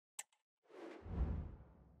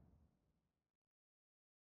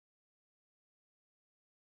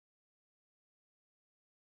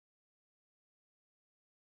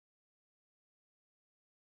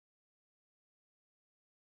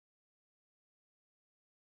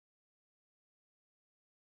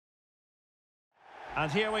And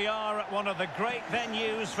here we are at one of the great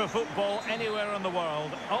venues for football anywhere in the world,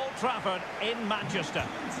 Old Trafford in Manchester.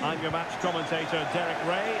 I'm your match commentator, Derek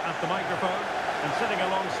Ray, at the microphone. And sitting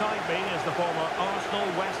alongside me is the former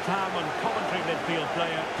Arsenal, West Ham and Coventry midfield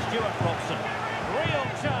player, Stuart Robson. Real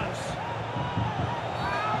chance.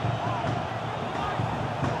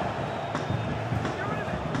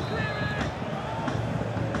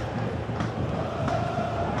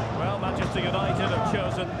 Manchester United have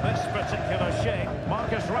chosen this particular shape.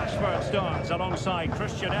 Marcus Rashford starts alongside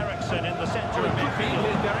Christian Eriksen in the centre of midfield.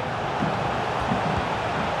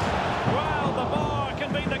 Well, the bar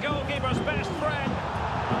can be the goalkeeper's best friend.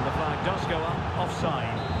 And the flag does go up,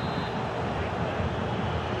 offside.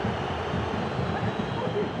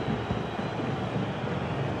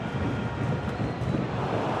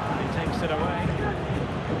 He takes it away.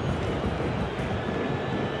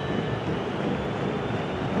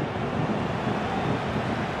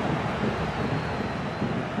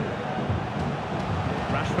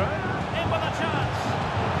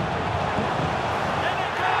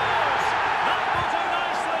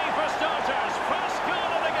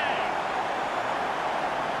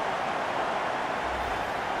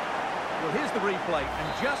 Well, here's the replay,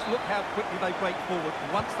 and just look how quickly they break forward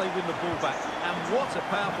once they win the ball back. And what a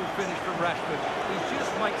powerful finish from Rashford. He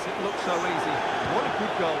just makes it look so easy. What a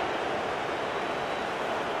good goal.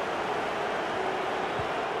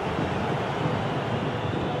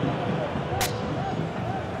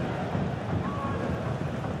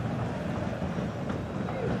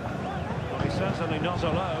 Well, he's certainly not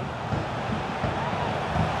alone.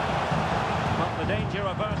 But the danger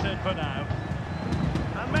averted for now.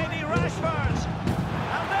 And maybe Rashford.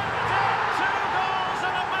 And there it is! 2 goals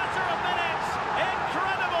in a matter of minutes.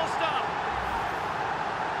 Incredible stuff.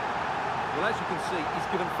 Well, as you can see, he's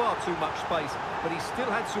given far too much space, but he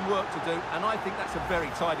still had some work to do, and I think that's a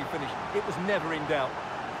very tidy finish. It was never in doubt.